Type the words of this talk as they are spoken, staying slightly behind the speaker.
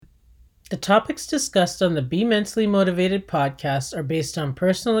The topics discussed on the Be Mentally Motivated podcast are based on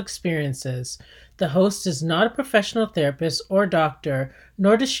personal experiences. The host is not a professional therapist or doctor,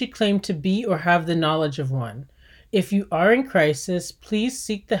 nor does she claim to be or have the knowledge of one. If you are in crisis, please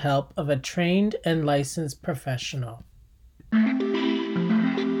seek the help of a trained and licensed professional.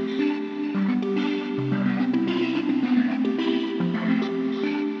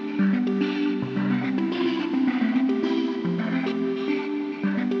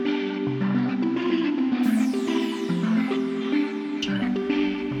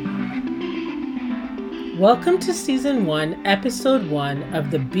 Welcome to Season 1, Episode 1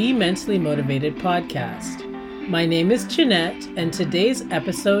 of the Be Mentally Motivated podcast. My name is Jeanette, and today's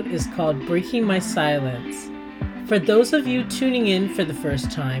episode is called Breaking My Silence. For those of you tuning in for the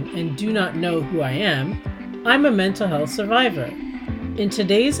first time and do not know who I am, I'm a mental health survivor. In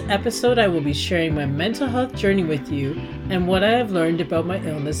today's episode, I will be sharing my mental health journey with you and what I have learned about my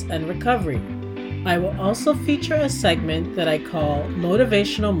illness and recovery. I will also feature a segment that I call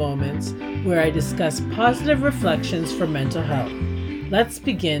Motivational Moments, where I discuss positive reflections for mental health. Let's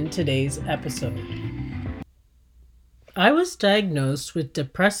begin today's episode. I was diagnosed with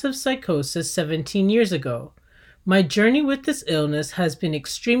depressive psychosis 17 years ago. My journey with this illness has been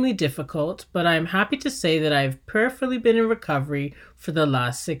extremely difficult, but I am happy to say that I have prayerfully been in recovery for the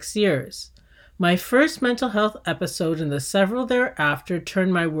last 6 years. My first mental health episode and the several thereafter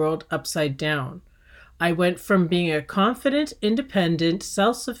turned my world upside down. I went from being a confident, independent,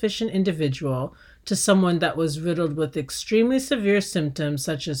 self-sufficient individual to someone that was riddled with extremely severe symptoms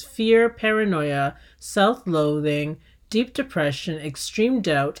such as fear, paranoia, self-loathing, deep depression, extreme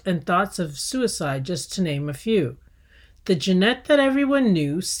doubt, and thoughts of suicide, just to name a few. The Jeanette that everyone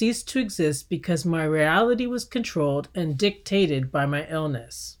knew ceased to exist because my reality was controlled and dictated by my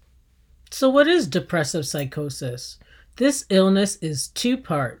illness. So what is depressive psychosis? This illness is two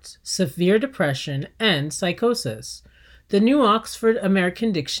parts, severe depression and psychosis. The New Oxford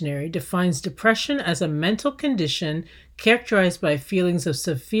American Dictionary defines depression as a mental condition characterized by feelings of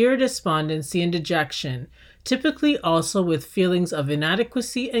severe despondency and dejection, typically also with feelings of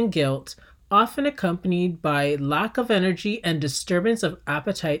inadequacy and guilt, often accompanied by lack of energy and disturbance of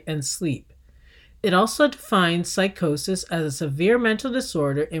appetite and sleep. It also defines psychosis as a severe mental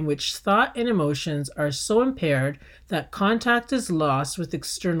disorder in which thought and emotions are so impaired that contact is lost with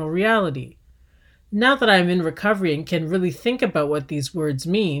external reality. Now that I'm in recovery and can really think about what these words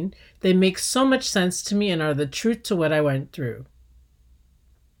mean, they make so much sense to me and are the truth to what I went through.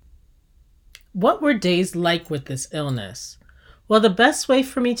 What were days like with this illness? Well, the best way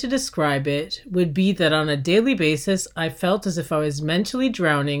for me to describe it would be that on a daily basis, I felt as if I was mentally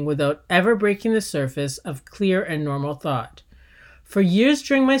drowning without ever breaking the surface of clear and normal thought. For years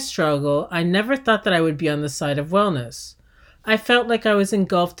during my struggle, I never thought that I would be on the side of wellness. I felt like I was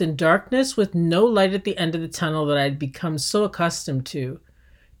engulfed in darkness with no light at the end of the tunnel that I had become so accustomed to.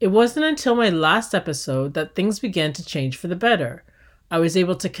 It wasn't until my last episode that things began to change for the better. I was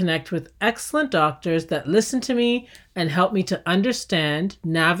able to connect with excellent doctors that listened to me and helped me to understand,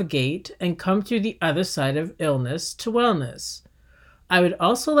 navigate, and come through the other side of illness to wellness. I would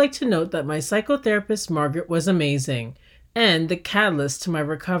also like to note that my psychotherapist, Margaret, was amazing and the catalyst to my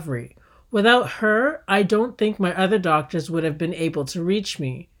recovery. Without her, I don't think my other doctors would have been able to reach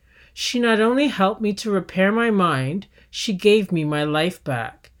me. She not only helped me to repair my mind, she gave me my life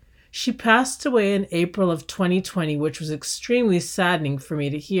back. She passed away in April of 2020, which was extremely saddening for me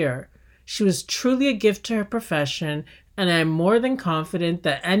to hear. She was truly a gift to her profession, and I am more than confident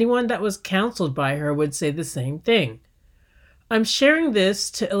that anyone that was counseled by her would say the same thing. I'm sharing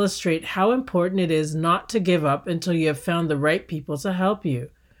this to illustrate how important it is not to give up until you have found the right people to help you.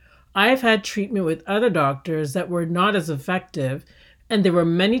 I have had treatment with other doctors that were not as effective, and there were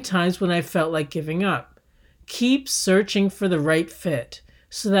many times when I felt like giving up. Keep searching for the right fit,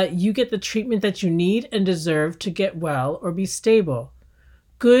 so that you get the treatment that you need and deserve to get well or be stable.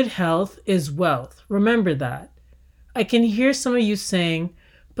 Good health is wealth. Remember that. I can hear some of you saying,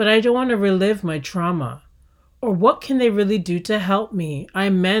 but I don't want to relive my trauma. Or what can they really do to help me?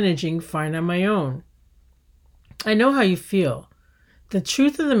 I'm managing fine on my own. I know how you feel. The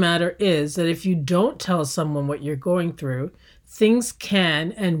truth of the matter is that if you don't tell someone what you're going through, things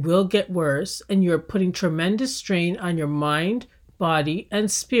can and will get worse, and you are putting tremendous strain on your mind, body,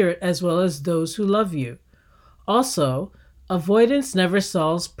 and spirit, as well as those who love you. Also, avoidance never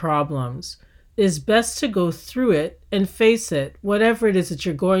solves problems. It is best to go through it and face it, whatever it is that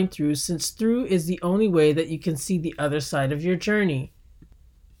you're going through, since through is the only way that you can see the other side of your journey.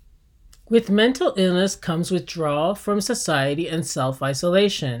 With mental illness comes withdrawal from society and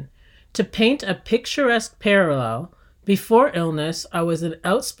self-isolation. To paint a picturesque parallel, Before illness, I was an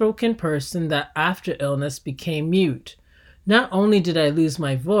outspoken person that after illness became mute. Not only did I lose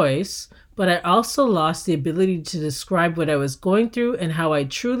my voice, but I also lost the ability to describe what I was going through and how I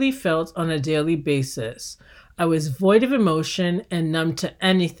truly felt on a daily basis. I was void of emotion and numb to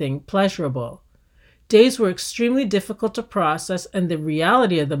anything pleasurable. Days were extremely difficult to process, and the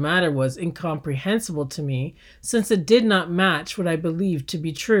reality of the matter was incomprehensible to me since it did not match what I believed to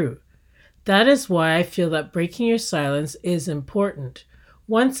be true. That is why I feel that breaking your silence is important.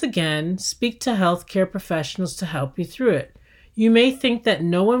 Once again, speak to healthcare professionals to help you through it. You may think that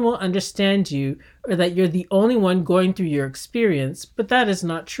no one will understand you or that you're the only one going through your experience, but that is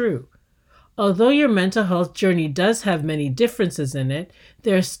not true. Although your mental health journey does have many differences in it,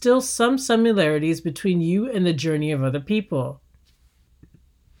 there are still some similarities between you and the journey of other people.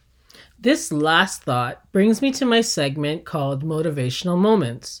 This last thought brings me to my segment called Motivational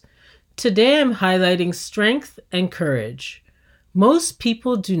Moments. Today I'm highlighting strength and courage. Most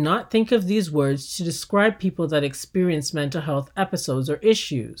people do not think of these words to describe people that experience mental health episodes or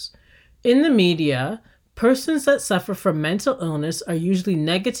issues. In the media, persons that suffer from mental illness are usually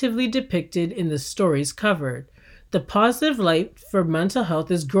negatively depicted in the stories covered. The positive light for mental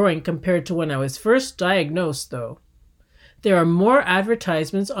health is growing compared to when I was first diagnosed, though. There are more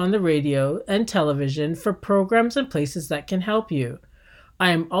advertisements on the radio and television for programs and places that can help you. I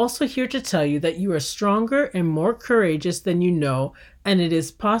am also here to tell you that you are stronger and more courageous than you know, and it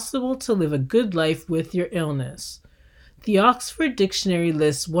is possible to live a good life with your illness. The Oxford Dictionary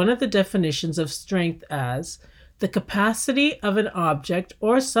lists one of the definitions of strength as the capacity of an object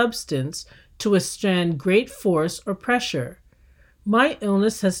or substance to withstand great force or pressure. My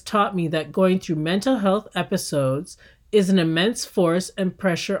illness has taught me that going through mental health episodes is an immense force and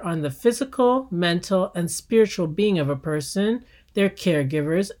pressure on the physical, mental, and spiritual being of a person, their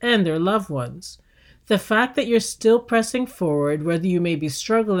caregivers, and their loved ones. The fact that you're still pressing forward, whether you may be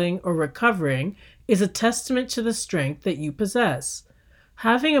struggling or recovering, is a testament to the strength that you possess.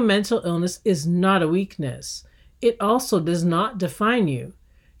 Having a mental illness is not a weakness. It also does not define you.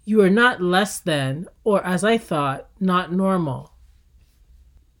 You are not less than, or as I thought, not normal.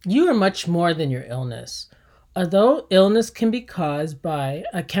 You are much more than your illness. Although illness can be caused by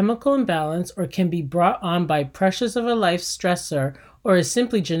a chemical imbalance or can be brought on by pressures of a life stressor or is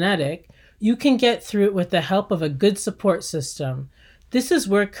simply genetic, you can get through it with the help of a good support system. This is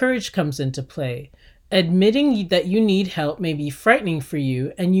where courage comes into play. Admitting that you need help may be frightening for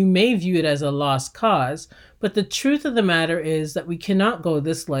you and you may view it as a lost cause, but the truth of the matter is that we cannot go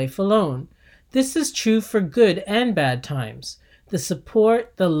this life alone. This is true for good and bad times. The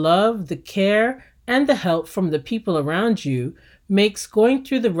support, the love, the care, and the help from the people around you makes going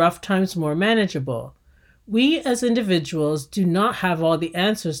through the rough times more manageable. We as individuals do not have all the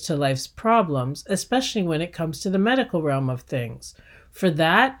answers to life's problems, especially when it comes to the medical realm of things. For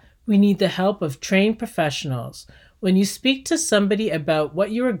that, we need the help of trained professionals. When you speak to somebody about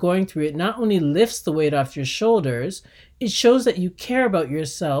what you are going through, it not only lifts the weight off your shoulders, it shows that you care about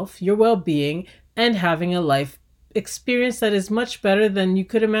yourself, your well-being, and having a life experience that is much better than you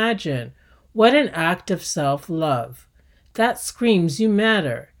could imagine. What an act of self-love. That screams you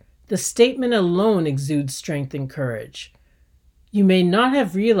matter. The statement alone exudes strength and courage. You may not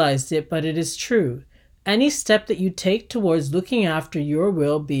have realized it, but it is true. Any step that you take towards looking after your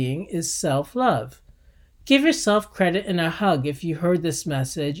well-being is self-love. Give yourself credit and a hug if you heard this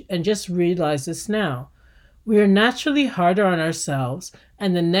message and just realize this now. We are naturally harder on ourselves,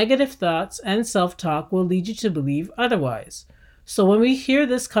 and the negative thoughts and self-talk will lead you to believe otherwise. So when we hear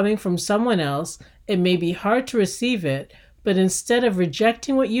this coming from someone else, it may be hard to receive it, but instead of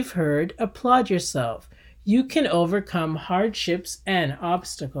rejecting what you've heard, applaud yourself. You can overcome hardships and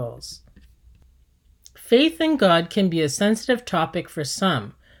obstacles. Faith in God can be a sensitive topic for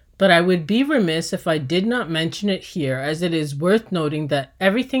some, but I would be remiss if I did not mention it here, as it is worth noting that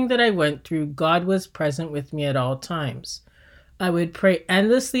everything that I went through, God was present with me at all times. I would pray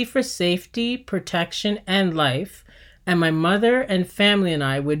endlessly for safety, protection, and life, and my mother and family and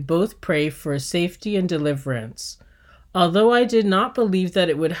I would both pray for safety and deliverance. Although I did not believe that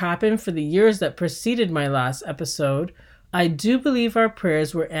it would happen for the years that preceded my last episode, I do believe our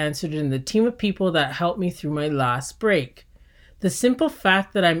prayers were answered in the team of people that helped me through my last break. The simple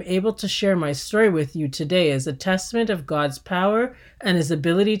fact that I'm able to share my story with you today is a testament of God's power and His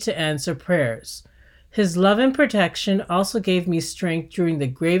ability to answer prayers. His love and protection also gave me strength during the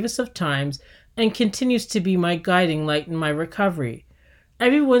gravest of times and continues to be my guiding light in my recovery.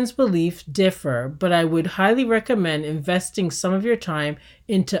 Everyone's beliefs differ, but I would highly recommend investing some of your time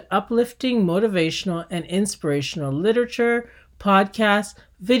into uplifting, motivational, and inspirational literature, podcasts,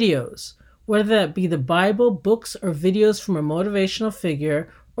 videos. whether that be the Bible, books, or videos from a motivational figure,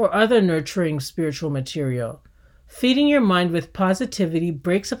 or other nurturing spiritual material. Feeding your mind with positivity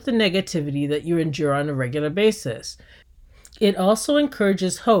breaks up the negativity that you endure on a regular basis. It also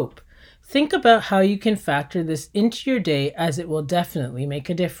encourages hope. Think about how you can factor this into your day, as it will definitely make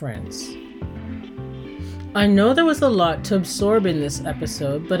a difference. I know there was a lot to absorb in this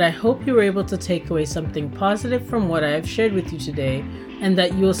episode, but I hope you were able to take away something positive from what I have shared with you today, and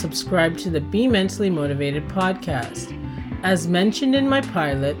that you will subscribe to the Be Mentally Motivated podcast. As mentioned in my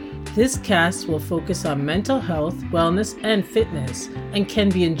pilot, this cast will focus on mental health, wellness, and fitness, and can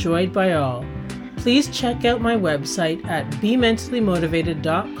be enjoyed by all. Please check out my website at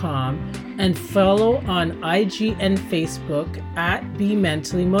bementallymotivated.com and follow on IG and Facebook at Be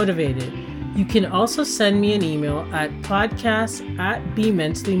Mentally Motivated. You can also send me an email at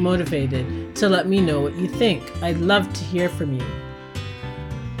podcast@bementallymotivated to let me know what you think. I'd love to hear from you.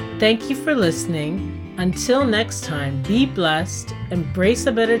 Thank you for listening. Until next time, be blessed, embrace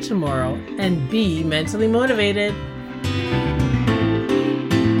a better tomorrow, and be mentally motivated.